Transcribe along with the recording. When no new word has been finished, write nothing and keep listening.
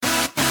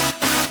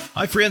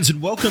Hi, friends,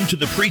 and welcome to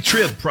the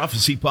Pre-Trib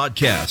Prophecy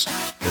Podcast,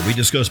 where we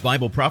discuss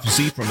Bible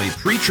prophecy from a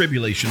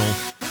pre-tribulational,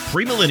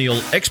 premillennial,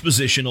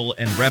 expositional,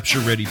 and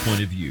rapture-ready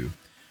point of view.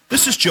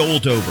 This is Joel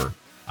Dover.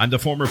 I'm the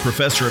former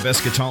professor of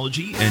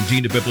eschatology and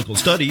dean of biblical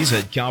studies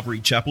at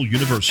Calvary Chapel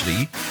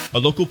University, a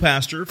local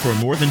pastor for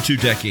more than 2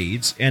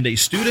 decades, and a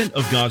student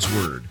of God's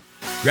Word.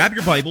 Grab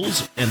your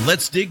Bibles and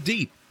let's dig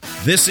deep.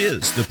 This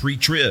is the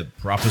Pre-Trib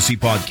Prophecy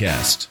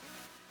Podcast.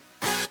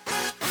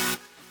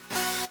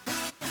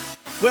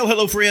 Well,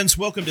 hello, friends.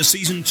 Welcome to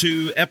Season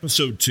 2,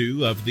 Episode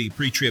 2 of the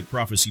Pre-Trib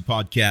Prophecy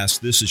Podcast.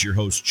 This is your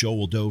host,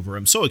 Joel Dover.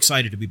 I'm so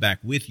excited to be back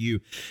with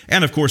you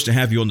and, of course, to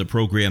have you on the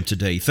program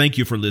today. Thank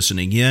you for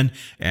listening in,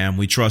 and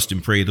we trust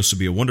and pray this will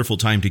be a wonderful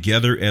time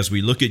together as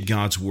we look at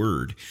God's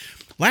Word.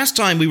 Last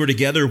time we were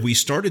together, we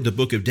started the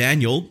book of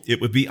Daniel.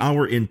 It would be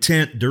our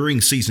intent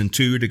during Season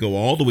 2 to go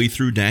all the way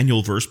through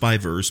Daniel verse by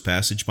verse,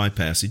 passage by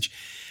passage.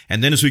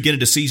 And then as we get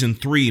into Season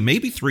 3,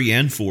 maybe 3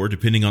 and 4,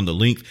 depending on the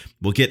length,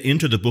 we'll get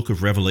into the book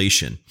of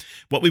Revelation.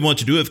 What we want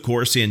to do, of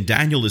course, in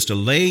Daniel is to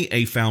lay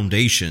a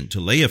foundation,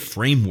 to lay a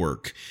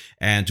framework,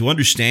 and to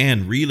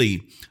understand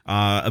really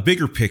a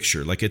bigger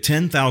picture, like a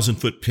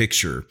 10,000-foot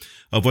picture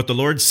of what the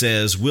Lord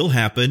says will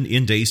happen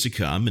in days to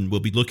come. And we'll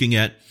be looking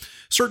at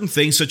certain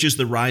things such as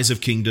the rise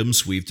of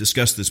kingdoms. We've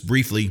discussed this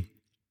briefly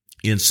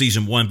in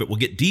Season 1, but we'll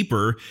get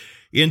deeper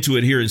into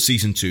it here in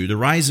Season 2, the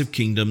rise of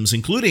kingdoms,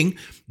 including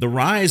the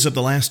rise of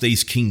the last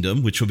days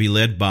kingdom, which will be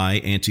led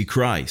by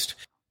Antichrist.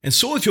 And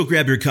so if you'll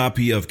grab your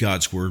copy of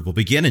God's Word, we'll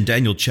begin in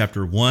Daniel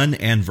chapter 1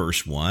 and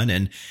verse 1.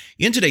 And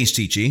in today's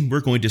teaching,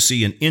 we're going to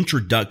see an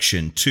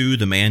introduction to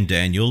the man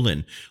Daniel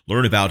and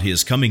learn about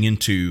his coming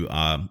into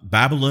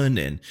Babylon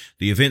and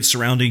the events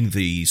surrounding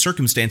the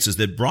circumstances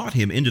that brought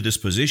him into this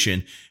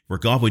position where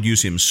God would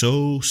use him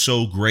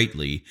so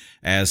greatly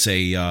as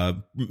a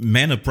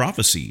man of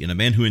prophecy and a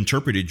man who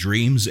interpreted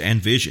dreams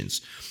and visions.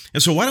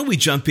 And so why don't we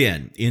jump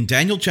in? In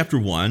Daniel chapter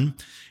 1,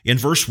 in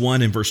verse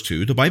 1 and verse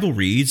 2, the Bible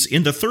reads,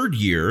 "In the 3rd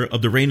year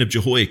of the reign of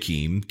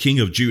Jehoiakim, king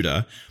of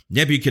Judah,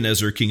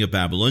 Nebuchadnezzar, king of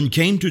Babylon,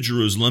 came to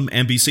Jerusalem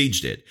and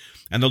besieged it.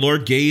 And the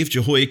Lord gave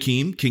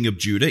Jehoiakim, king of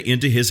Judah,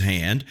 into his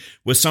hand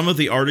with some of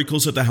the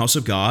articles of the house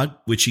of God,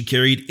 which he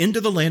carried into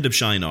the land of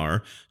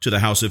Shinar to the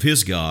house of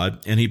his God,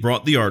 and he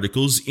brought the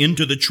articles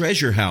into the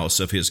treasure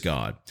house of his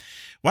God."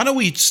 Why don't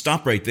we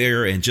stop right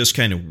there and just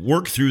kind of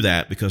work through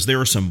that, because there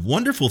are some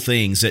wonderful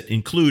things that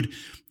include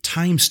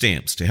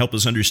timestamps to help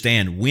us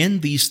understand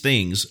when these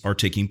things are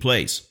taking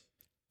place.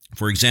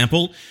 For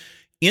example,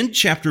 in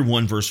chapter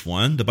 1, verse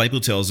 1, the Bible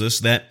tells us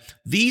that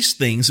these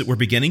things that we're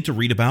beginning to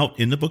read about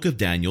in the book of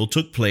Daniel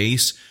took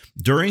place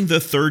during the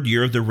 3rd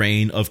year of the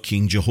reign of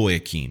King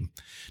Jehoiakim.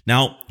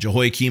 Now,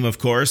 Jehoiakim, of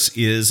course,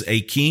 is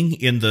a king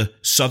in the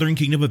southern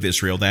kingdom of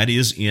Israel, that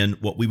is in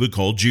what we would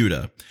call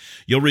Judah.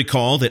 You'll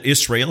recall that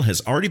Israel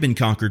has already been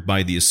conquered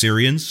by the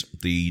Assyrians,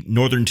 the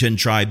northern 10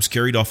 tribes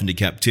carried off into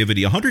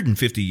captivity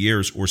 150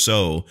 years or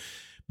so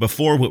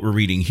before what we're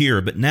reading here,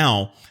 but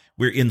now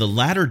we're in the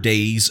latter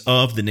days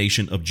of the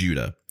nation of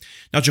Judah.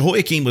 Now,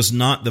 Jehoiakim was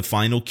not the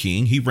final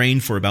king. He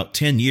reigned for about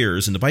 10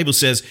 years, and the Bible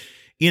says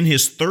in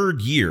his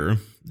 3rd year,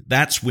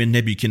 that's when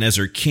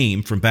Nebuchadnezzar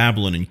came from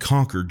Babylon and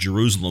conquered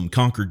Jerusalem,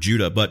 conquered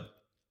Judah. But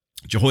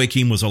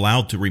Jehoiakim was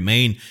allowed to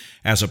remain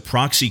as a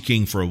proxy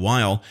king for a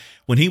while.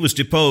 When he was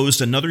deposed,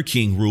 another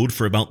king ruled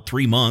for about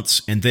 3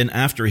 months, and then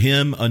after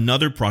him,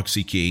 another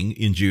proxy king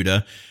in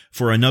Judah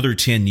for another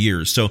 10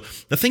 years. So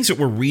the things that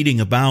we're reading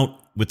about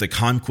with the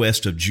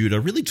conquest of Judah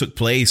really took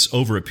place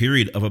over a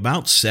period of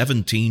about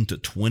 17 to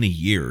 20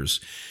 years.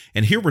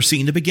 And here we're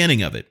seeing the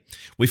beginning of it.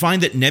 We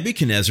find that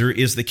Nebuchadnezzar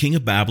is the king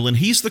of Babylon.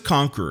 He's the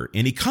conqueror,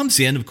 and he comes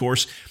in, of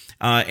course,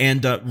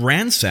 and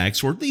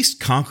ransacks, or at least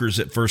conquers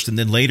at first, and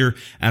then later,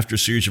 after a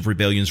series of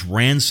rebellions,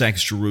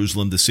 ransacks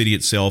Jerusalem, the city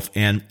itself,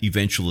 and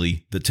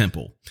eventually the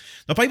temple.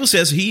 The Bible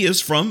says he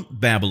is from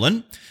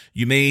Babylon.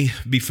 You may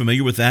be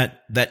familiar with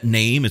that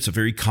name. It's a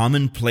very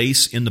common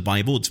place in the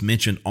Bible. It's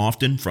mentioned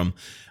often from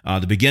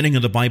the beginning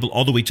of the Bible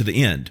all the way to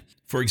the end.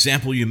 For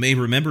example, you may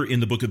remember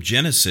in the book of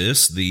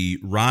Genesis, the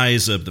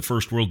rise of the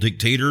first world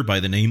dictator by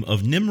the name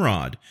of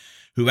Nimrod,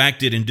 who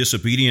acted in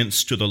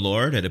disobedience to the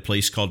Lord at a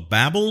place called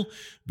Babel,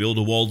 built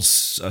a walled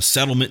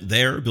settlement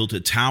there, built a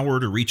tower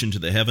to reach into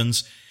the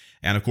heavens.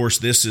 And of course,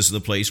 this is the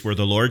place where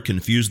the Lord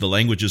confused the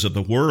languages of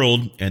the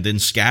world and then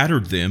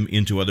scattered them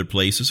into other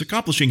places,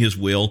 accomplishing his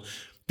will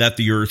that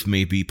the earth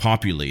may be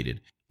populated.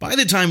 By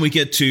the time we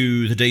get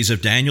to the days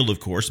of Daniel, of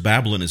course,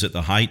 Babylon is at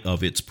the height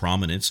of its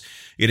prominence.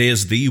 It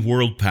is the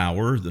world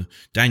power.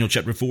 Daniel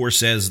chapter 4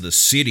 says the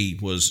city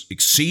was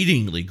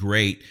exceedingly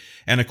great.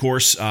 And of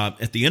course,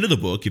 at the end of the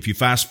book, if you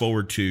fast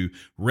forward to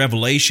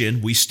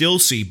Revelation, we still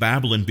see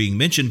Babylon being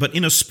mentioned, but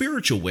in a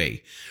spiritual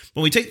way.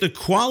 When we take the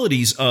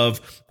qualities of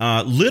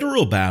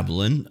literal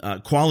Babylon,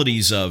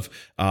 qualities of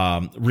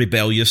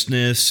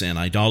rebelliousness and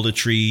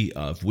idolatry,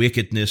 of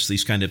wickedness,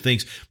 these kind of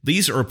things,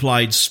 these are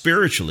applied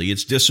spiritually.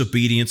 It's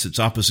disobedience, it's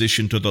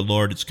opposition to the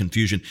Lord, it's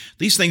confusion.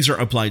 These things are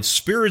applied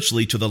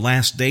spiritually to the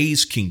last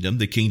days kingdom,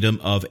 the kingdom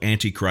of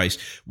Antichrist.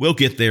 We'll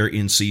get there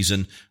in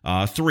season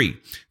 3.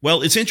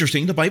 Well, it's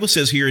interesting. The Bible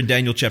says here in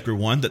Daniel chapter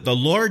 1 that the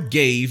Lord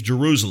gave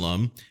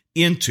Jerusalem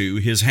into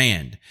his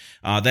hand.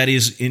 That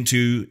is,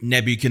 into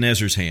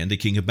Nebuchadnezzar's hand, the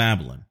king of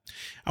Babylon.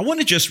 I want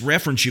to just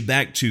reference you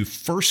back to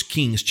 1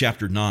 Kings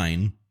chapter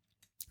 9.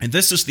 And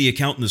this is the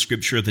account in the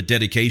scripture of the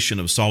dedication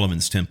of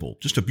Solomon's temple.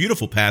 Just a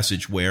beautiful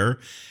passage where,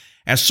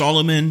 as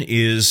Solomon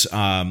is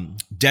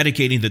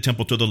dedicating the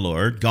temple to the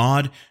Lord,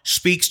 God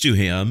speaks to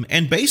him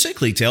and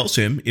basically tells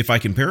him, if I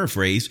can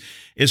paraphrase,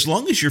 as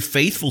long as you're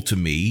faithful to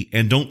me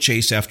and don't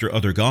chase after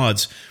other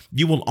gods,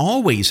 you will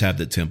always have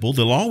the temple.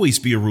 There'll always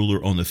be a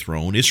ruler on the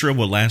throne. Israel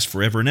will last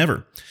forever and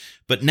ever.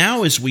 But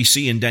now, as we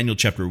see in Daniel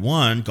chapter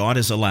 1, God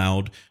has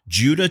allowed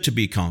Judah to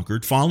be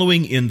conquered.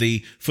 Following in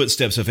the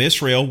footsteps of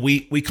Israel,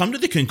 we come to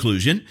the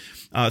conclusion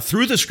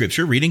through the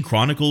scripture, reading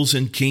Chronicles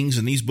and Kings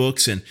and these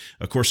books, and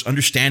of course,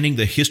 understanding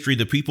the history of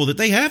the people, that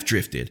they have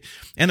drifted.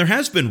 And there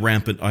has been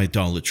rampant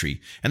idolatry,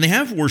 and they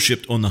have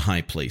worshiped on the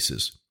high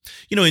places.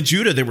 You know, in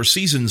Judah, there were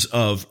seasons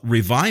of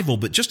revival,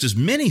 but just as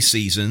many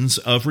seasons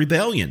of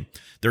rebellion.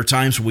 There are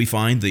times when we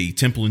find the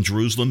temple in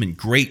Jerusalem in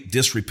great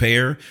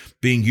disrepair,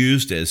 being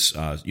used as,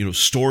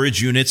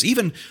 storage units,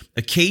 even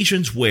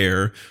occasions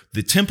where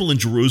the temple in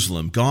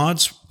Jerusalem,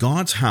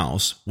 God's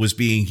house, was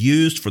being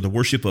used for the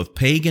worship of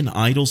pagan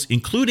idols,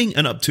 including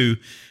and up to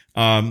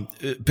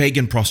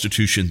pagan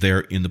prostitution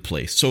there in the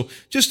place. So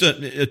just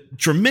a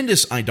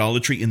tremendous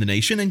idolatry in the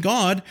nation, and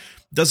God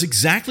does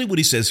exactly what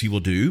he says he will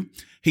do.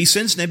 He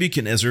sends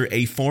Nebuchadnezzar,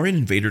 a foreign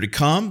invader, to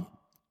come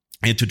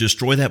and to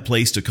destroy that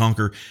place, to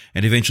conquer,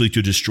 and eventually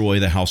to destroy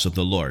the house of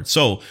the Lord.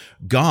 So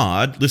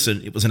God,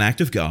 listen, it was an act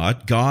of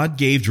God. God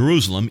gave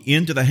Jerusalem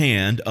into the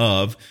hand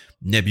of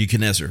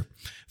Nebuchadnezzar.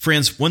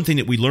 Friends, one thing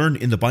that we learn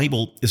in the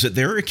Bible is that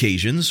there are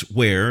occasions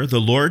where the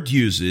Lord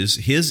uses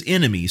his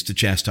enemies to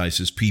chastise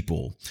his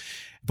people.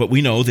 But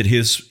we know that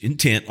his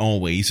intent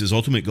always, his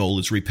ultimate goal,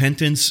 is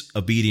repentance,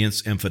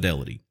 obedience, and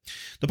fidelity.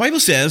 The Bible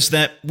says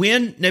that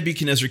when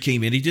Nebuchadnezzar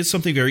came in, he did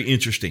something very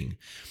interesting.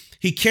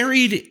 He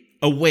carried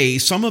away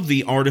some of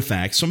the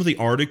artifacts, some of the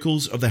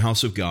articles of the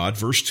house of God,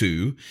 verse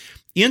 2,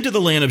 into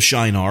the land of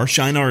Shinar.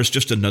 Shinar is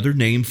just another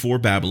name for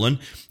Babylon.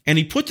 And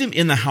he put them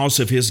in the house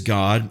of his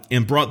God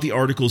and brought the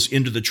articles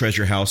into the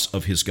treasure house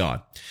of his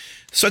God.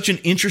 Such an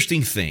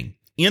interesting thing.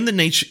 In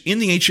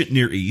the ancient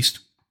Near East,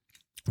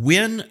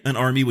 when an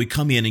army would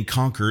come in and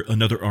conquer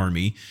another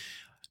army,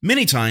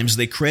 many times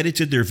they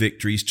credited their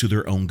victories to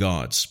their own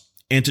gods.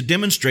 And to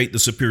demonstrate the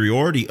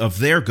superiority of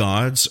their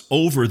gods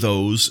over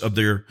those of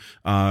their,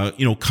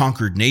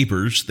 conquered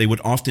neighbors, they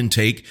would often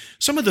take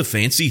some of the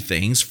fancy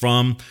things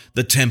from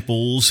the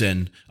temples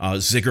and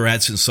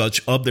ziggurats and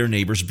such of their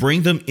neighbors,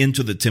 bring them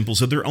into the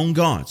temples of their own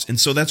gods. And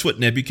so that's what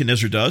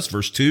Nebuchadnezzar does.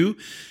 Verse 2,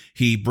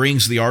 he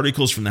brings the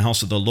articles from the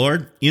house of the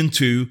Lord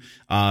into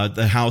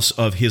the house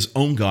of his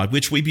own God,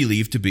 which we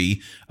believe to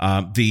be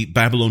the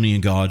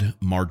Babylonian god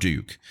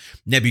Marduk.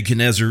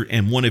 Nebuchadnezzar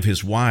and one of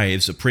his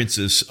wives, a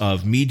princess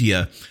of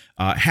Media,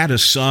 had a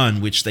son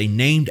which they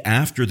named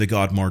after the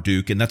god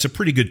Marduk, and that's a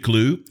pretty good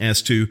clue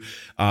as to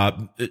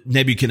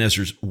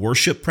Nebuchadnezzar's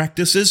worship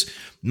practices,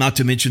 not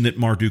to mention that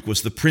Marduk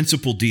was the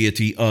principal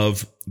deity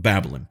of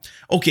Babylon.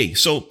 Okay,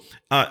 so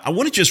I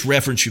want to just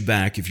reference you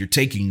back, if you're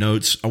taking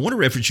notes, I want to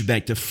reference you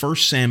back to 1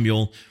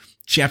 Samuel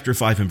chapter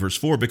 5 and verse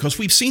 4, because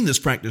we've seen this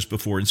practice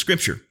before in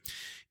Scripture.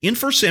 In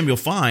 1 Samuel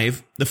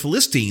 5, the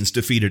Philistines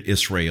defeated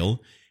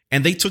Israel,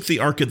 and they took the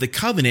Ark of the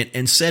Covenant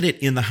and set it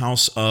in the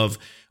house of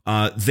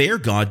their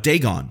god,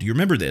 Dagon. Do you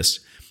remember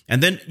this?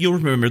 And then you'll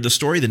remember the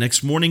story. The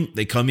next morning,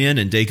 they come in,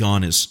 and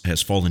Dagon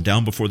has fallen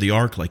down before the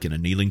Ark, like in a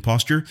kneeling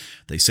posture.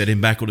 They set him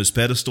back on his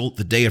pedestal.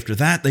 The day after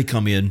that, they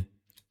come in.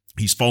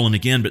 He's fallen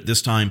again, but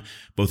this time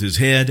both his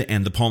head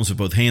and the palms of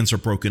both hands are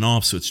broken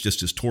off, so it's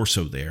just his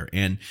torso there.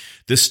 And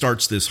this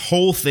starts this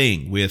whole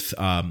thing with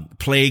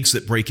plagues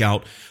that break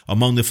out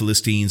among the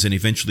Philistines, and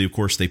eventually, of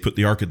course, they put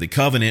the Ark of the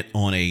Covenant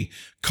on a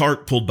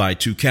cart pulled by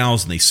 2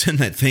 cows, and they send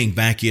that thing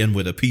back in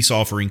with a peace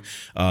offering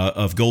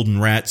of golden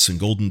rats and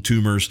golden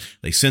tumors.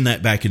 They send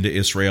that back into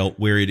Israel,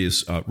 where it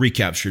is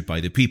recaptured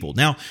by the people.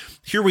 Now,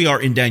 here we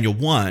are in Daniel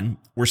 1.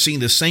 We're seeing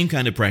the same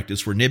kind of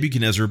practice where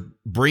Nebuchadnezzar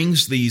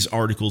brings these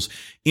articles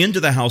into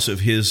the house of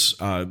his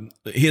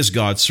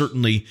god,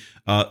 certainly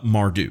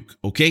Marduk.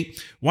 Okay,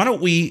 why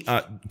don't we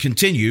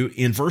continue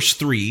in verse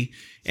 3,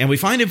 and we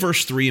find in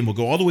verse 3, and we'll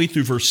go all the way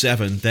through verse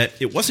 7, that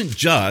it wasn't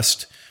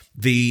just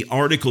the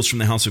articles from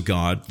the house of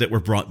God that were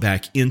brought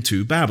back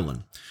into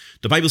Babylon.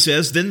 The Bible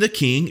says, "Then the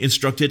king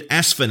instructed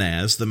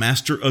Ashpenaz, the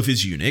master of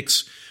his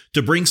eunuchs,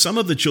 to bring some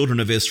of the children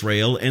of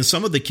Israel and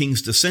some of the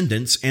king's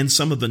descendants and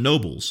some of the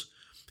nobles,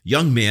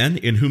 young men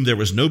in whom there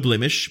was no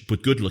blemish,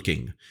 but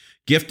good-looking,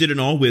 gifted in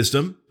all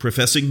wisdom,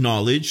 professing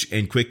knowledge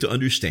and quick to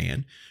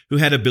understand, who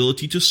had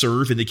ability to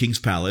serve in the king's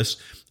palace,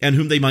 and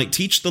whom they might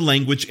teach the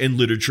language and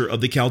literature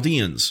of the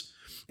Chaldeans.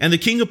 And the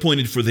king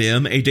appointed for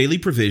them a daily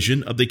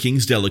provision of the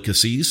king's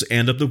delicacies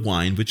and of the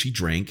wine which he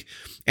drank,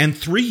 and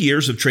 3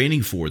 years of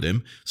training for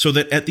them, so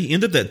that at the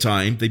end of that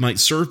time they might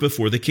serve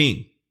before the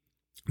king.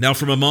 Now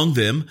from among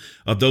them,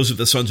 of those of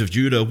the sons of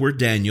Judah, were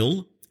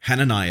Daniel,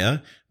 Hananiah,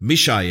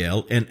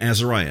 Mishael, and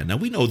Azariah. Now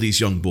we know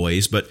these young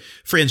boys, but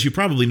friends, you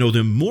probably know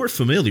them more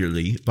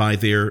familiarly by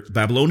their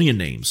Babylonian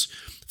names.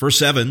 Verse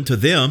 7, to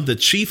them the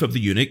chief of the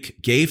eunuch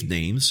gave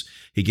names.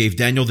 He gave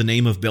Daniel the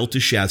name of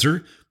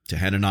Belteshazzar, to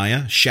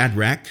Hananiah,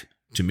 Shadrach,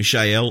 to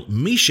Mishael,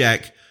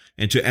 Meshach,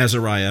 and to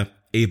Azariah,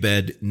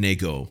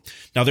 Abednego.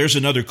 Now there's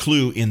another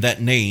clue in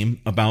that name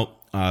about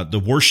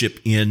the worship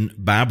in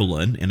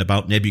Babylon and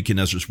about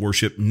Nebuchadnezzar's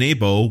worship.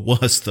 Nebo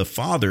was the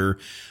father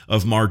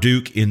of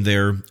Marduk in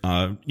their,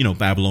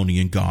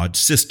 Babylonian god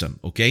system.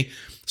 Okay.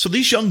 So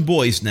these young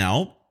boys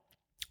now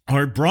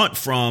are brought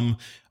from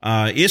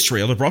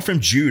Israel, they're brought from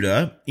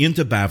Judah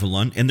into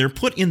Babylon, and they're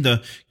put in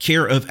the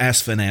care of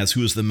Ashpenaz,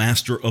 who is the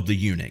master of the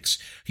eunuchs.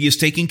 He is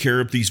taking care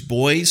of these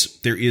boys.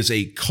 There is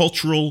a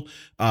cultural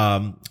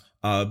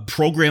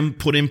program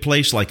put in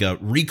place, like a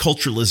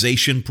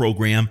reculturalization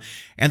program.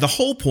 And the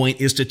whole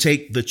point is to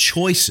take the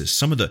choices,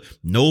 some of the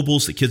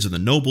nobles, the kids of the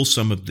nobles,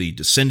 some of the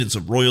descendants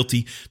of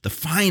royalty, the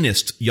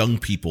finest young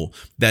people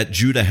that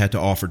Judah had to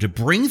offer, to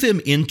bring them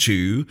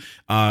into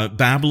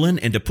Babylon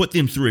and to put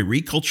them through a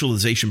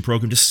reculturalization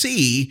program to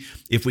see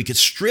if we could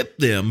strip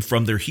them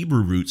from their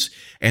Hebrew roots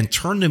and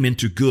turn them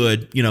into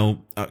good,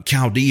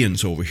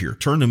 Chaldeans over here,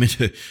 turn them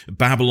into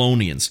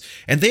Babylonians.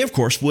 And they, of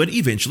course, would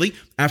eventually,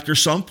 after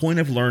some point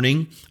of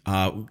learning,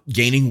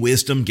 gaining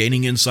wisdom,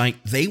 gaining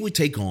insight, they would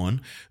take on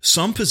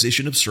some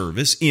position of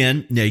service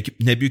in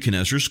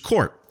Nebuchadnezzar's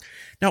court.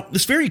 Now,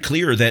 it's very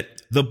clear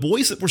that the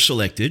boys that were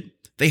selected,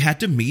 they had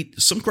to meet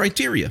some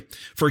criteria.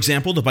 For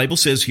example, the Bible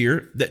says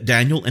here that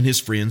Daniel and his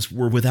friends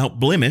were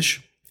without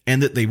blemish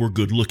and that they were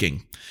good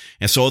looking.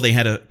 And so they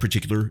had a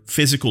particular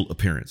physical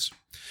appearance.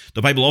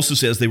 The Bible also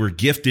says they were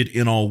gifted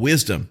in all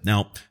wisdom.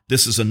 Now,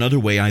 this is another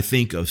way, I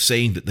think, of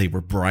saying that they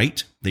were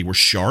bright, they were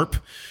sharp,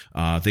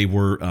 they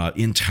were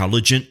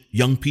intelligent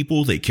young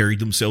people, they carried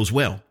themselves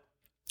well.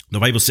 The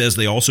Bible says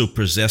they also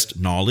possessed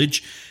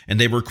knowledge and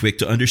they were quick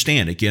to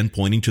understand, again,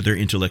 pointing to their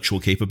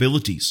intellectual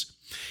capabilities.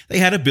 They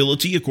had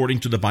ability, according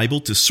to the Bible,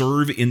 to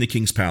serve in the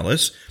king's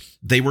palace.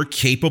 They were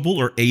capable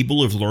or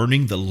able of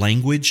learning the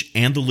language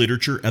and the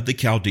literature of the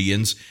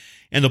Chaldeans.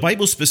 And the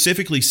Bible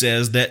specifically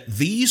says that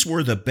these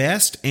were the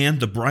best and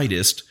the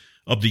brightest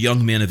of the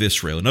young men of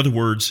Israel. In other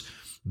words,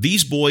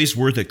 these boys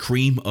were the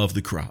cream of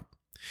the crop.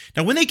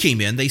 Now, when they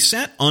came in, they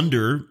sat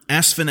under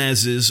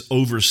Ashpenaz's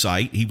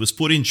oversight. He was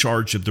put in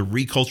charge of the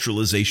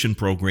reculturalization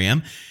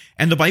program.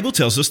 And the Bible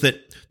tells us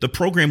that the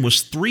program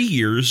was 3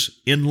 years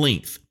in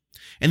length.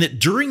 And that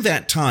during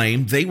that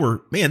time, they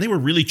were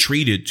really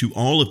treated to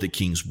all of the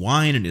king's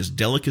wine and his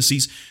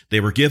delicacies.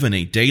 They were given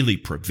a daily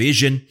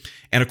provision.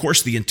 And of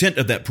course, the intent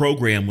of that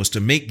program was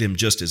to make them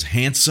just as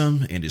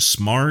handsome and as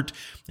smart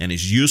and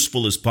as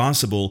useful as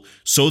possible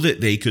so that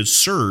they could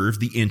serve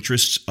the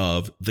interests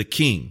of the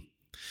king.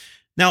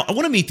 Now, I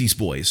want to meet these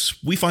boys.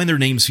 We find their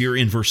names here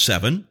in verse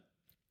 7.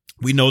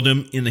 We know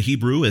them in the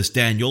Hebrew as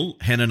Daniel,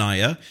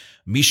 Hananiah,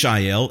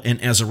 Mishael,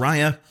 and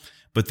Azariah.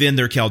 But then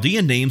their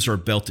Chaldean names are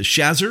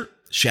Belteshazzar,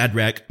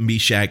 Shadrach,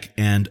 Meshach,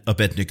 and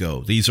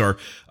Abednego. These are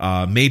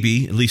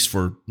maybe, at least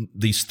for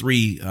these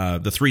three,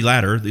 the three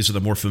latter, these are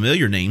the more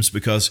familiar names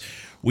because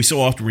we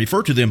so often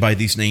refer to them by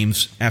these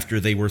names after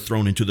they were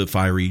thrown into the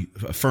fiery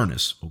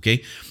furnace.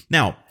 Okay.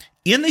 Now,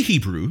 in the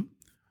Hebrew,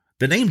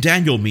 the name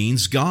Daniel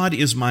means God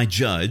is my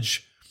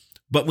judge.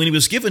 But when he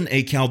was given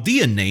a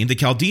Chaldean name, the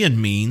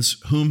Chaldean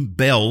means whom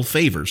Bel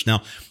favors.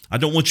 Now, I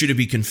don't want you to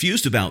be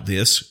confused about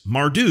this.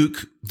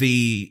 Marduk,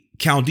 the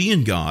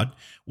Chaldean god,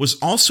 was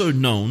also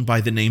known by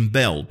the name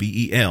Bel,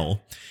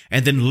 B-E-L,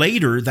 and then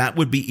later that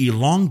would be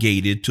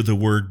elongated to the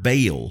word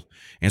Baal.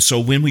 And so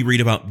when we read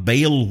about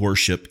Baal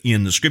worship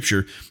in the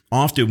scripture,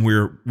 often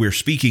we're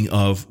speaking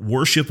of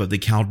worship of the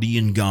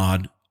Chaldean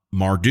god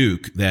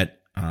Marduk, that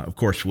of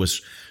course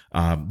was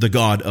the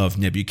god of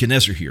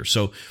Nebuchadnezzar here.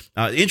 So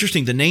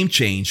interesting, the name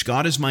change,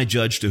 God is my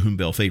judge to whom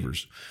Bel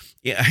favors.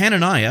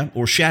 Hananiah,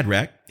 or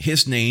Shadrach,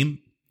 his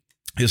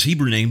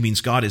Hebrew name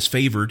means God is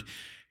favored.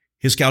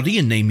 His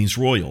Chaldean name means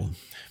royal.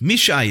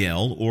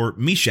 Mishael, or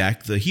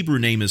Meshach, the Hebrew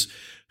name is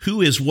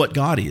who is what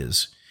God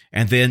is.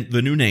 And then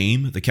the new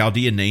name, the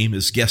Chaldean name,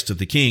 is guest of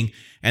the king.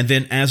 And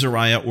then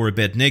Azariah, or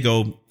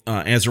Abednego,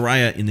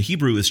 Azariah in the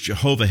Hebrew is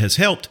Jehovah has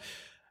helped.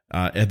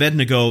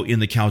 Abednego in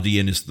the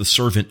Chaldean is the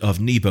servant of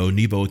Nebo.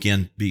 Nebo,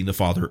 again, being the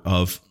father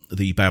of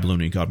the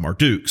Babylonian god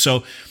Marduk.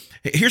 So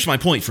here's my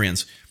point,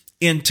 friends.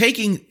 In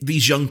taking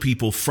these young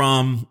people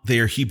from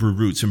their Hebrew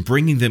roots and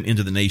bringing them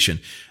into the nation,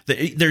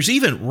 there's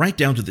even right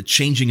down to the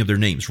changing of their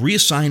names,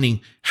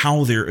 reassigning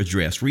how they're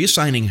addressed,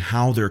 reassigning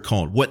how they're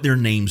called, what their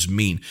names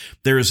mean.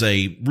 There is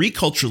a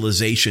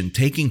reculturalization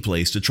taking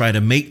place to try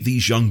to make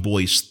these young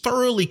boys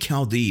thoroughly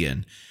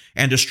Chaldean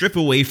and to strip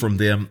away from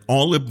them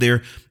all of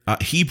their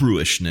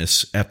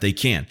Hebrewishness if they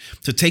can,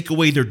 to take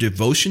away their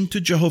devotion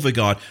to Jehovah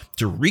God,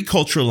 to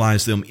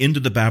reculturalize them into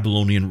the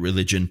Babylonian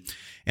religion.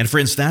 And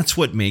friends, that's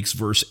what makes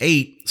verse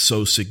 8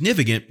 so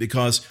significant,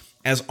 because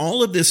as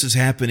all of this is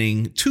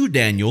happening to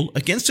Daniel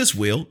against his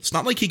will, it's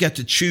not like he got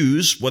to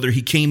choose whether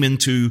he came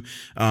into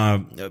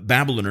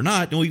Babylon or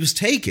not. No, he was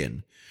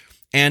taken.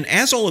 And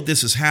as all of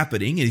this is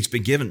happening, and he's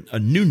been given a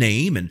new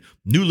name and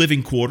new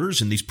living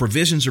quarters, and these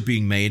provisions are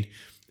being made,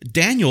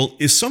 Daniel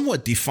is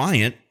somewhat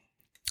defiant,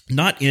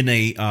 not in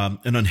an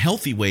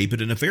unhealthy way,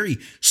 but in a very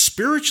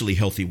spiritually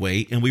healthy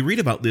way. And we read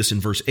about this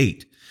in verse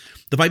 8.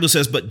 The Bible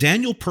says, "But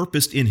Daniel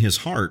purposed in his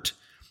heart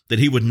that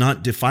he would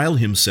not defile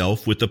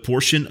himself with the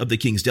portion of the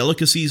king's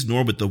delicacies,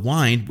 nor with the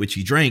wine which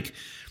he drank.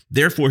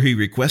 Therefore he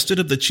requested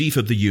of the chief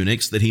of the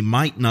eunuchs that he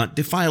might not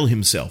defile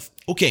himself."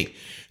 Okay,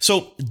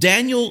 so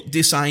Daniel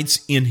decides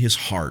in his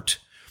heart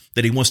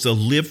that he wants to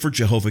live for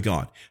Jehovah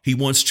God. He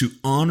wants to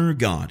honor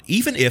God,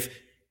 even if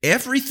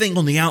everything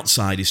on the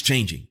outside is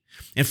changing.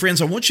 And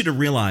friends, I want you to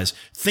realize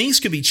things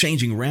can be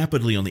changing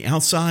rapidly on the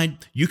outside.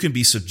 You can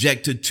be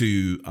subjected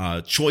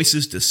to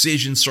choices,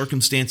 decisions,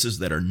 circumstances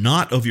that are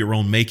not of your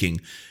own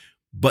making.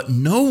 But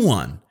no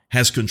one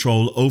has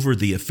control over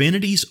the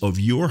affinities of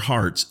your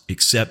hearts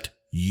except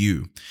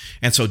you.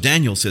 And so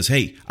Daniel says,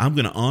 hey, I'm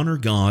going to honor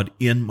God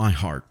in my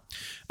heart.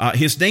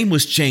 His name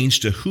was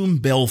changed to Whom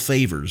Bel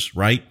Favors,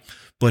 right?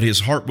 But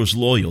his heart was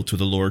loyal to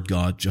the Lord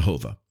God,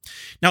 Jehovah.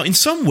 Now, in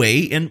some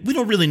way, and we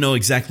don't really know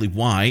exactly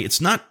why,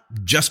 it's not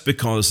just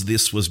because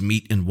this was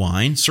meat and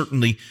wine.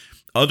 Certainly,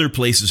 other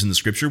places in the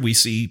scripture, we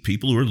see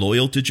people who are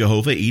loyal to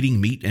Jehovah eating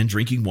meat and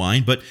drinking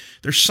wine. But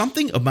there's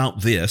something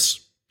about this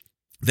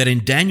that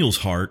in Daniel's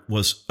heart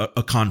was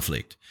a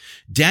conflict.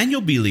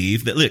 Daniel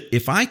believed that, look,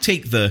 if I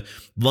take the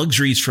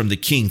luxuries from the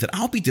king, that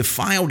I'll be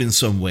defiled in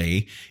some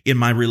way in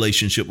my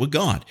relationship with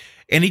God.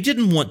 And he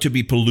didn't want to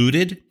be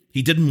polluted.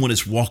 He didn't want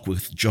his walk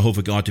with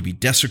Jehovah God to be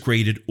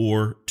desecrated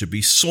or to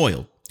be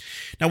soiled.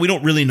 Now, we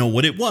don't really know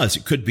what it was.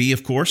 It could be,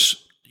 of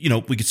course,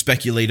 we could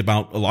speculate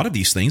about a lot of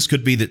these things.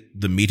 Could be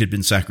that the meat had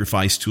been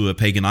sacrificed to a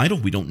pagan idol.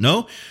 We don't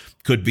know.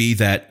 Could be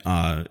that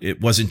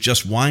it wasn't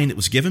just wine that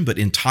was given, but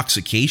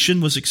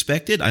intoxication was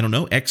expected. I don't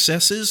know,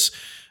 excesses.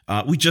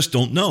 We just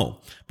don't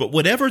know. But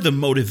whatever the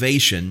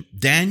motivation,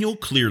 Daniel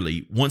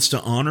clearly wants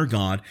to honor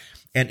God.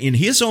 And in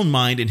his own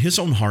mind, in his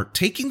own heart,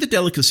 taking the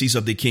delicacies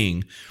of the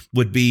king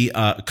would be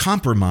a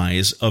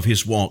compromise of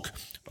his walk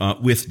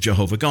with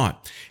Jehovah God.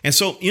 And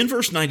so in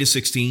verse 9 to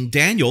 16,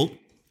 Daniel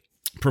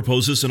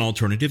proposes an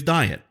alternative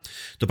diet.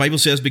 The Bible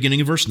says, beginning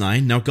in verse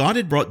 9, "Now God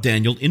had brought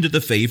Daniel into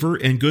the favor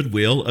and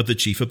goodwill of the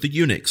chief of the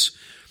eunuchs.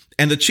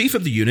 And the chief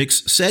of the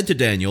eunuchs said to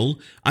Daniel,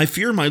 I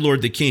fear my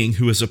lord the king,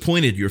 who has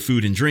appointed your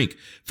food and drink.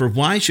 For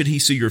why should he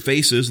see your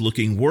faces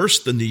looking worse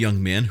than the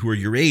young men who are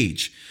your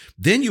age?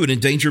 Then you would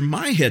endanger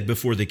my head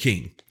before the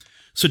king."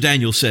 So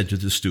Daniel said to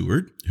the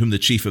steward, whom the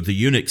chief of the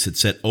eunuchs had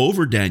set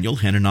over Daniel,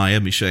 Hananiah,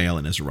 Mishael,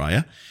 and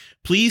Azariah,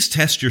 "Please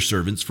test your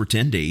servants for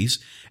 10 days,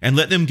 and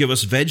let them give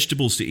us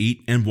vegetables to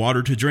eat and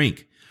water to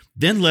drink.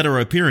 Then let our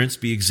appearance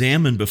be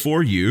examined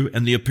before you,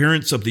 and the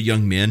appearance of the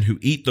young men who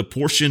eat the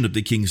portion of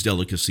the king's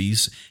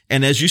delicacies,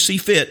 and as you see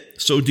fit,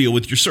 so deal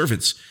with your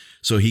servants."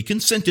 So he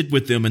consented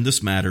with them in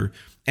this matter,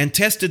 and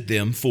tested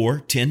them for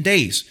 10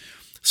 days.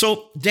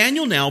 So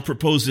Daniel now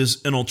proposes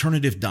an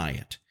alternative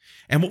diet.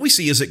 And what we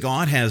see is that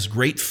God has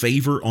great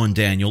favor on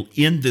Daniel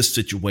in this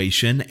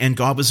situation, and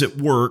God was at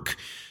work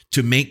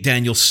to make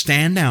Daniel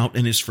stand out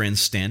and his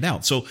friends stand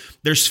out. So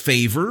there's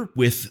favor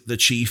with the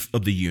chief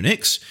of the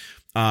eunuchs.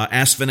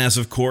 Ashpenaz,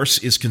 of course,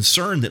 is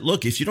concerned that,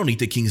 look, if you don't eat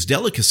the king's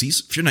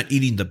delicacies, if you're not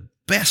eating the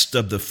best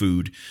of the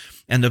food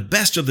and the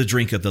best of the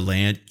drink of the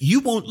land, you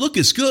won't look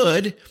as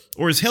good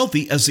or as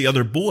healthy as the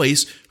other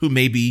boys who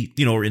maybe,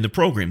 are in the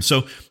program.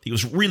 So he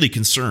was really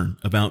concerned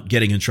about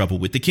getting in trouble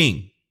with the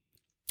king.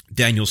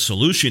 Daniel's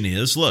solution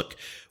is, look,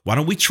 why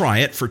don't we try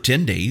it for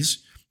 10 days?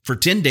 For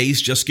 10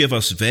 days, just give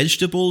us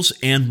vegetables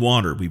and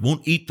water. We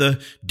won't eat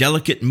the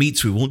delicate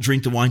meats. We won't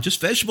drink the wine, just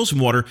vegetables and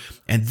water.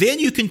 And then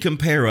you can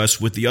compare us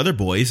with the other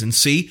boys and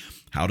see,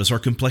 how does our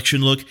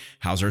complexion look?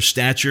 How's our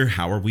stature?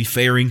 How are we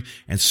faring?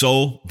 And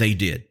so they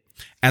did.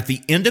 At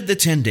the end of the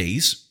 10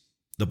 days,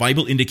 the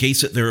Bible indicates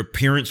that their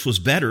appearance was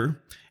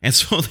better. And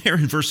so there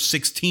in verse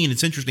 16,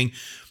 it's interesting.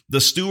 The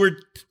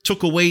steward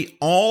took away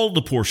all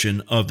the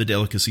portion of the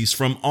delicacies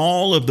from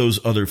all of those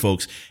other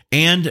folks.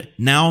 And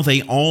now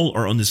they all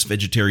are on this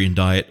vegetarian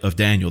diet of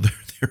Daniel.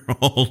 They're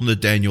all on the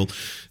Daniel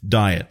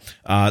diet.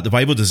 The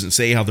Bible doesn't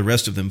say how the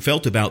rest of them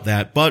felt about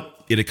that,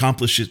 but it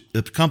accomplished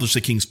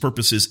the king's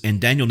purposes.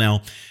 And Daniel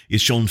now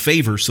is shown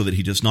favor so that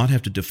he does not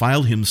have to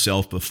defile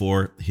himself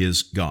before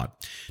his God.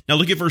 Now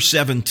look at verse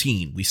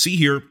 17. We see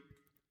here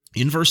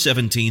in verse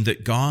 17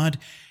 that God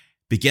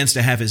begins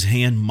to have his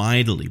hand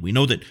mightily. We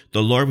know that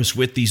the Lord was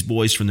with these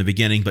boys from the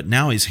beginning, but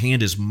now his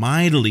hand is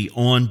mightily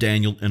on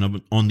Daniel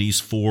and on these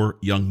 4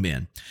 young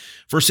men.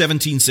 Verse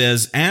 17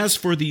 says, "As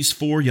for these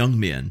 4 young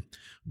men,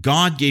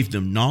 God gave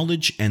them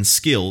knowledge and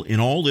skill in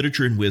all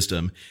literature and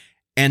wisdom.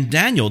 And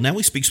Daniel," now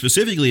we speak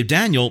specifically of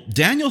Daniel,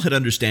 "Daniel had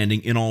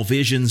understanding in all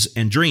visions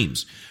and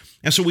dreams."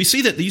 And so we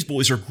see that these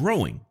boys are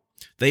growing.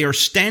 They are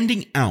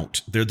standing out.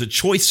 They're the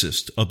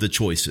choicest of the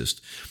choicest.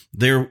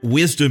 Their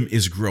wisdom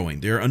is growing.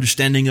 Their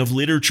understanding of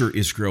literature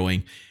is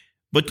growing.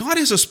 But God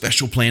has a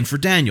special plan for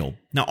Daniel.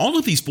 Now, all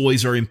of these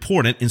boys are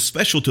important and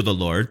special to the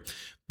Lord,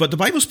 but the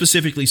Bible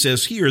specifically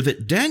says here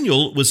that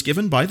Daniel was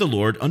given by the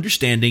Lord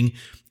understanding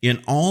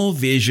in all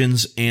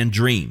visions and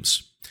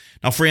dreams.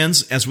 Now,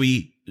 friends, as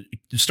we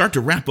start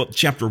to wrap up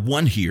chapter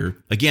 1 here,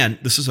 again,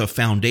 this is a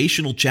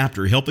foundational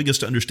chapter helping us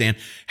to understand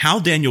how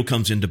Daniel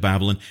comes into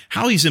Babylon,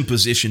 how he's in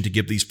position to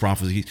give these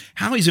prophecies,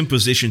 how he's in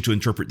position to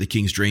interpret the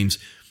king's dreams.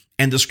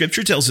 And the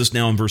scripture tells us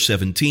now in verse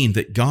 17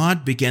 that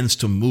God begins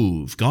to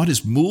move. God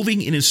is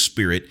moving in his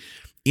spirit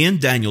in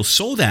Daniel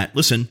so that,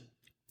 listen,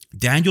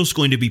 Daniel's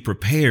going to be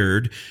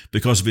prepared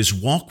because of his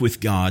walk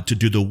with God to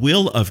do the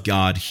will of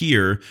God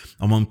here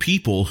among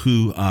people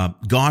who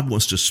God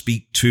wants to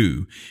speak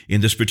to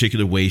in this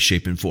particular way,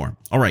 shape, and form.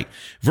 All right,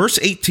 verse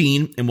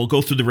 18, and we'll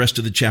go through the rest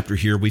of the chapter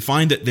here. We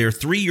find that their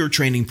 3-year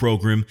training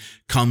program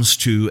comes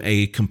to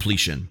a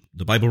completion.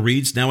 The Bible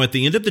reads, "Now at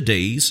the end of the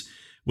days,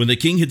 when the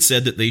king had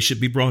said that they should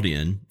be brought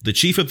in, the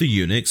chief of the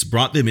eunuchs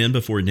brought them in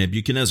before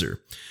Nebuchadnezzar.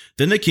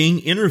 Then the king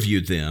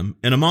interviewed them,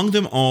 and among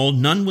them all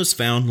none was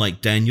found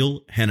like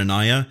Daniel,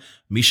 Hananiah,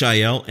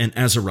 Mishael, and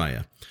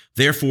Azariah.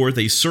 Therefore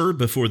they served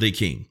before the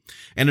king.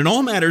 And in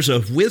all matters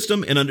of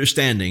wisdom and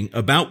understanding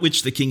about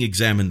which the king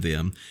examined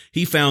them,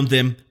 he found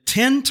them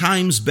 10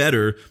 times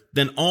better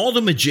than all the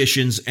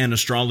magicians and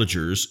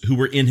astrologers who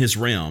were in his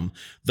realm.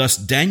 Thus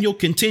Daniel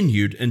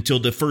continued until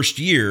the first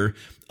year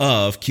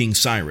of King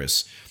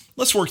Cyrus."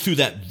 Let's work through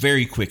that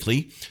very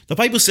quickly. The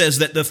Bible says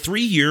that the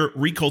 3-year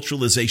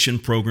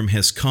reculturalization program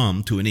has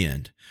come to an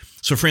end.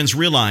 So friends,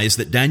 realize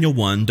that Daniel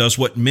 1 does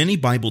what many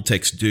Bible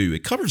texts do.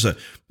 It covers a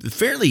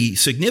fairly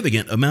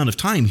significant amount of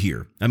time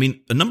here. I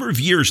mean, a number of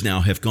years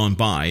now have gone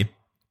by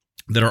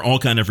that are all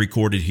kind of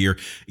recorded here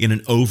in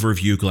an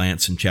overview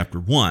glance in chapter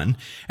 1.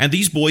 And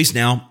these boys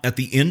now, at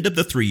the end of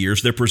the 3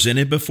 years, they're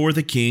presented before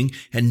the king,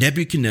 and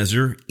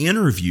Nebuchadnezzar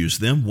interviews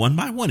them one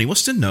by one. He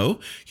wants to know,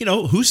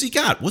 who's he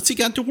got? What's he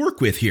got to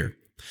work with here?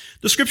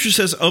 The scripture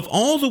says, of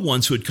all the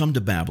ones who had come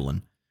to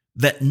Babylon,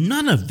 that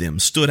none of them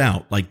stood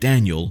out like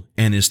Daniel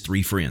and his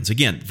 3 friends.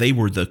 Again, they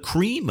were the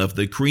cream of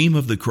the cream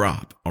of the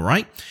crop, all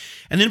right?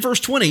 And in verse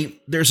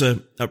 20, there's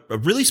a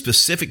really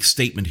specific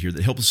statement here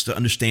that helps us to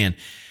understand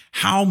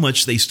how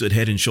much they stood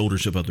head and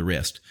shoulders above the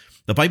rest.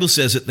 The Bible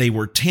says that they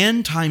were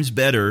 10 times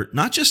better,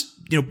 not just,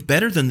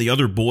 better than the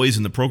other boys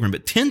in the program,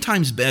 but 10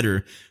 times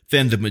better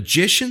than the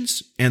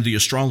magicians and the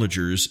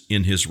astrologers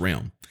in his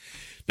realm.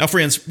 Now,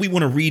 friends, we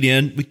want to read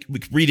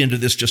into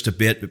this just a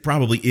bit. It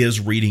probably is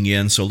reading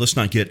in, so let's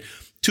not get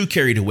too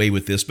carried away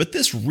with this, but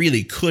this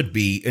really could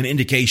be an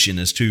indication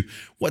as to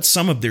what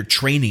some of their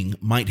training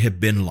might have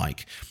been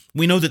like.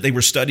 We know that they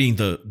were studying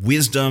the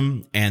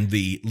wisdom and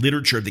the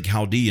literature of the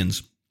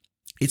Chaldeans.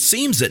 It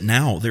seems that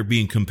now they're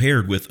being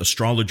compared with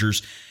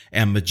astrologers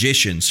and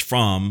magicians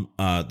from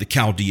the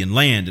Chaldean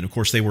land. And of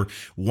course, they were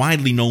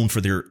widely known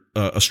for their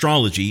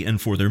astrology and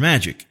for their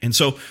magic. And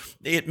so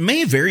it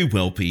may very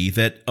well be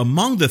that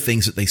among the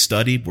things that they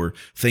studied were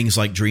things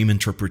like dream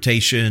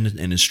interpretation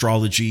and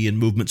astrology and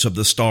movements of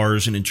the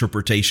stars and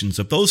interpretations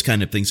of those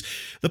kind of things.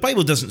 The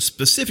Bible doesn't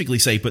specifically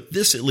say, but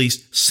this at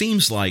least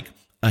seems like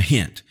a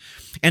hint.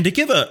 And to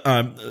give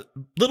a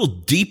little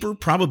deeper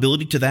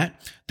probability to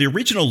that, the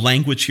original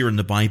language here in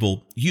the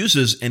Bible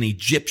uses an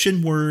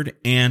Egyptian word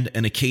and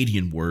an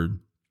Akkadian word.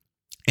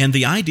 And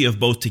the idea of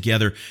both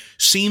together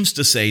seems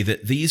to say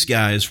that these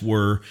guys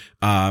were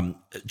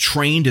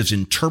trained as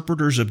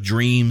interpreters of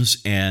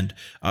dreams and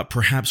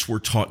perhaps were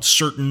taught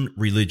certain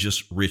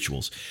religious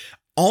rituals.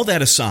 All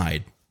that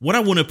aside, what I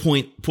want to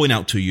point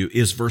out to you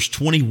is verse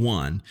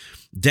 21.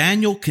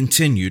 Daniel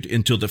continued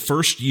until the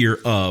first year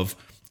of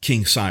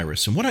King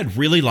Cyrus. And what I'd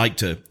really like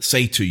to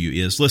say to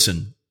you is,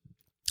 listen,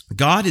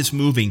 God is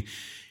moving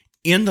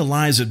in the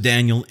lives of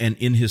Daniel and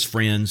in his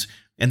friends,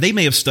 and they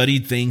may have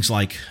studied things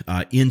like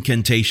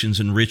incantations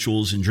and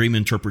rituals and dream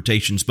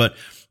interpretations, but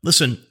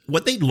listen,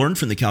 what they'd learned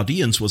from the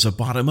Chaldeans was a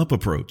bottom-up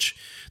approach.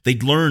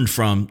 They'd learned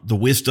from the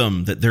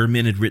wisdom that their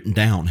men had written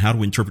down, how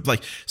to interpret.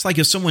 It's like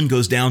if someone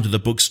goes down to the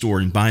bookstore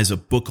and buys a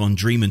book on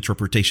dream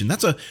interpretation,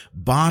 that's a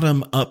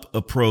bottom-up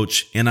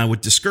approach, and I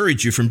would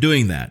discourage you from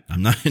doing that.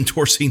 I'm not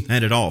endorsing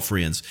that at all,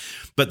 friends,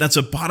 but that's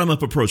a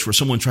bottom-up approach where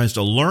someone tries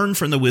to learn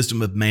from the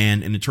wisdom of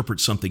man and interpret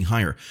something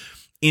higher.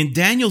 In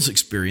Daniel's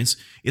experience,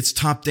 it's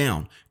top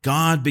down.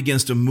 God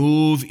begins to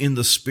move in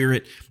the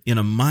Spirit in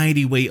a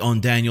mighty way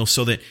on Daniel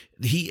so that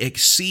he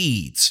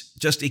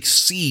just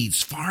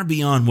exceeds far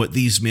beyond what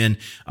these men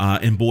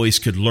and boys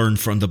could learn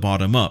from the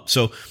bottom up.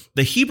 So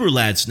the Hebrew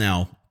lads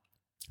now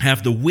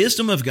have the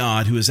wisdom of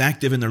God who is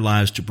active in their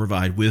lives to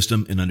provide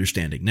wisdom and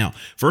understanding. Now,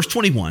 verse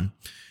 21,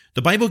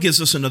 the Bible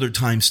gives us another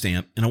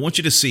timestamp, and I want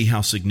you to see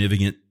how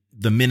significant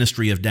the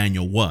ministry of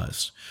Daniel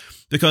was.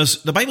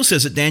 Because the Bible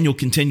says that Daniel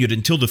continued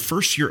until the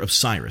first year of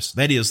Cyrus.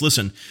 That is,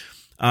 listen,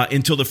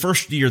 until the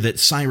first year that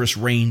Cyrus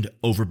reigned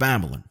over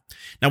Babylon.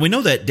 Now, we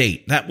know that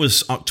date. That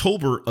was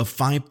October of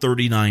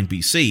 539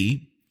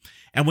 BC.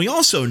 And we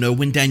also know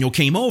when Daniel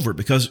came over,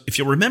 because if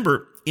you'll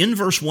remember, in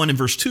verse 1 and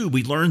verse 2,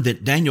 we learned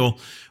that Daniel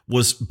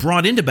was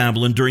brought into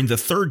Babylon during the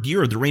third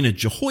year of the reign of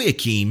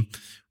Jehoiakim,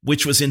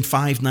 which was in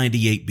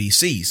 598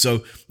 BC.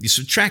 So you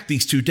subtract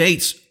these two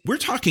dates, we're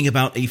talking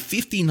about a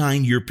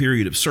 59-year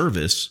period of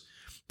service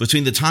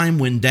between the time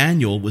when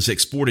Daniel was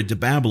exported to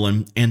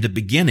Babylon and the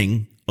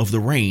beginning of the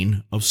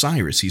reign of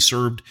Cyrus. He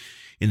served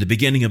in the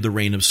beginning of the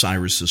reign of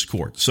Cyrus's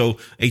court. So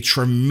a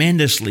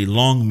tremendously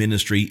long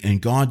ministry,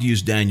 and God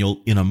used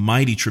Daniel in a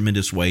mighty,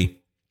 tremendous way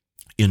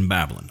in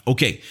Babylon.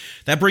 Okay,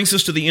 that brings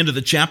us to the end of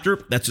the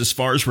chapter. That's as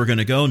far as we're going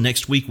to go.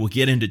 Next week, we'll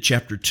get into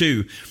chapter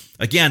 2.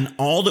 Again,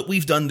 all that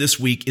we've done this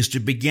week is to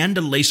begin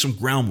to lay some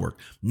groundwork.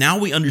 Now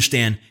we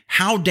understand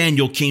how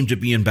Daniel came to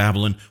be in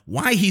Babylon,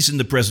 why he's in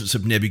the presence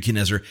of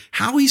Nebuchadnezzar,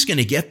 how he's going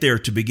to get there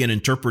to begin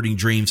interpreting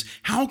dreams,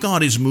 how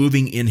God is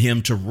moving in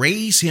him to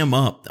raise him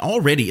up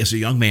already as a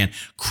young man,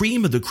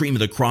 cream of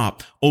the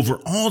crop over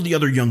all the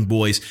other young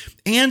boys,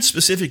 and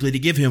specifically to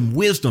give him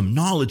wisdom,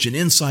 knowledge, and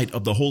insight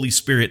of the Holy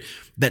Spirit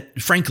that,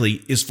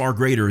 frankly, is far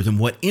greater than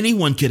what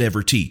anyone could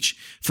ever teach.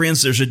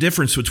 Friends, there's a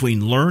difference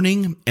between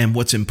learning and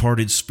what's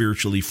imparted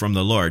spiritually from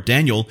the Lord.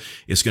 Daniel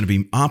is going to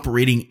be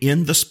operating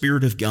in the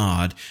Spirit of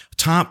God,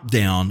 top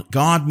down,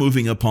 God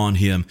moving upon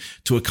him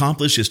to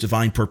accomplish his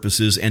divine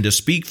purposes and to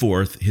speak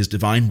forth his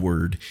divine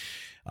word.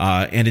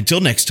 And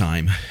until next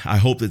time, I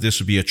hope that this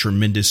will be a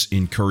tremendous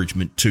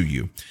encouragement to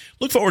you.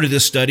 Look forward to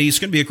this study. It's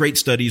going to be a great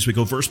study as we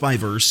go verse by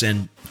verse.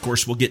 And of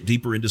course, we'll get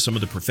deeper into some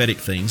of the prophetic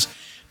things.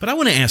 But I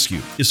want to ask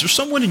you, is there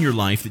someone in your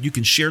life that you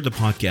can share the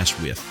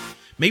podcast with?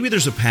 Maybe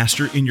there's a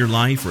pastor in your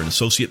life or an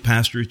associate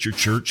pastor at your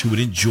church who would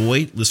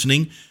enjoy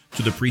listening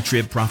to the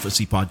Pre-Trib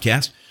Prophecy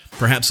Podcast.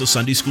 Perhaps a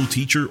Sunday school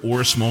teacher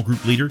or a small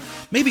group leader,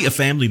 maybe a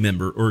family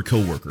member or a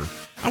coworker.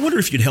 I wonder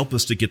if you'd help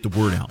us to get the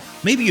word out.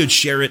 Maybe you'd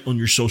share it on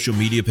your social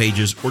media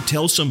pages or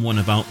tell someone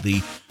about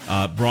the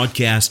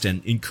broadcast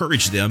and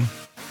encourage them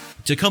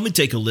to come and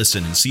take a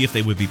listen and see if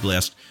they would be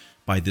blessed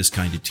by this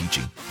kind of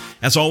teaching.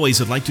 As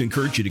always, I'd like to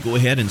encourage you to go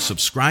ahead and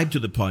subscribe to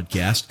the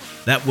podcast.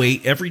 That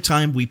way, every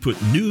time we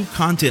put new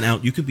content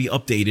out, you can be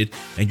updated,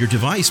 and your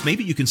device,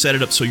 maybe you can set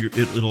it up so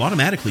it'll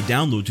automatically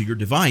download to your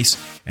device,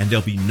 and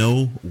there'll be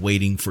no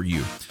waiting for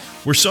you.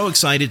 We're so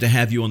excited to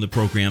have you on the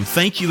program.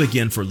 Thank you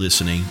again for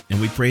listening, and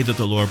we pray that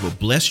the Lord will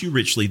bless you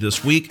richly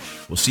this week.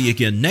 We'll see you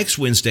again next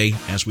Wednesday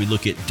as we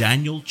look at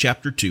Daniel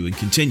chapter 2 and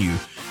continue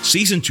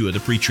Season 2 of the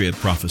Pre-Trib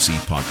Prophecy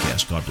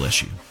Podcast. God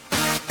bless you.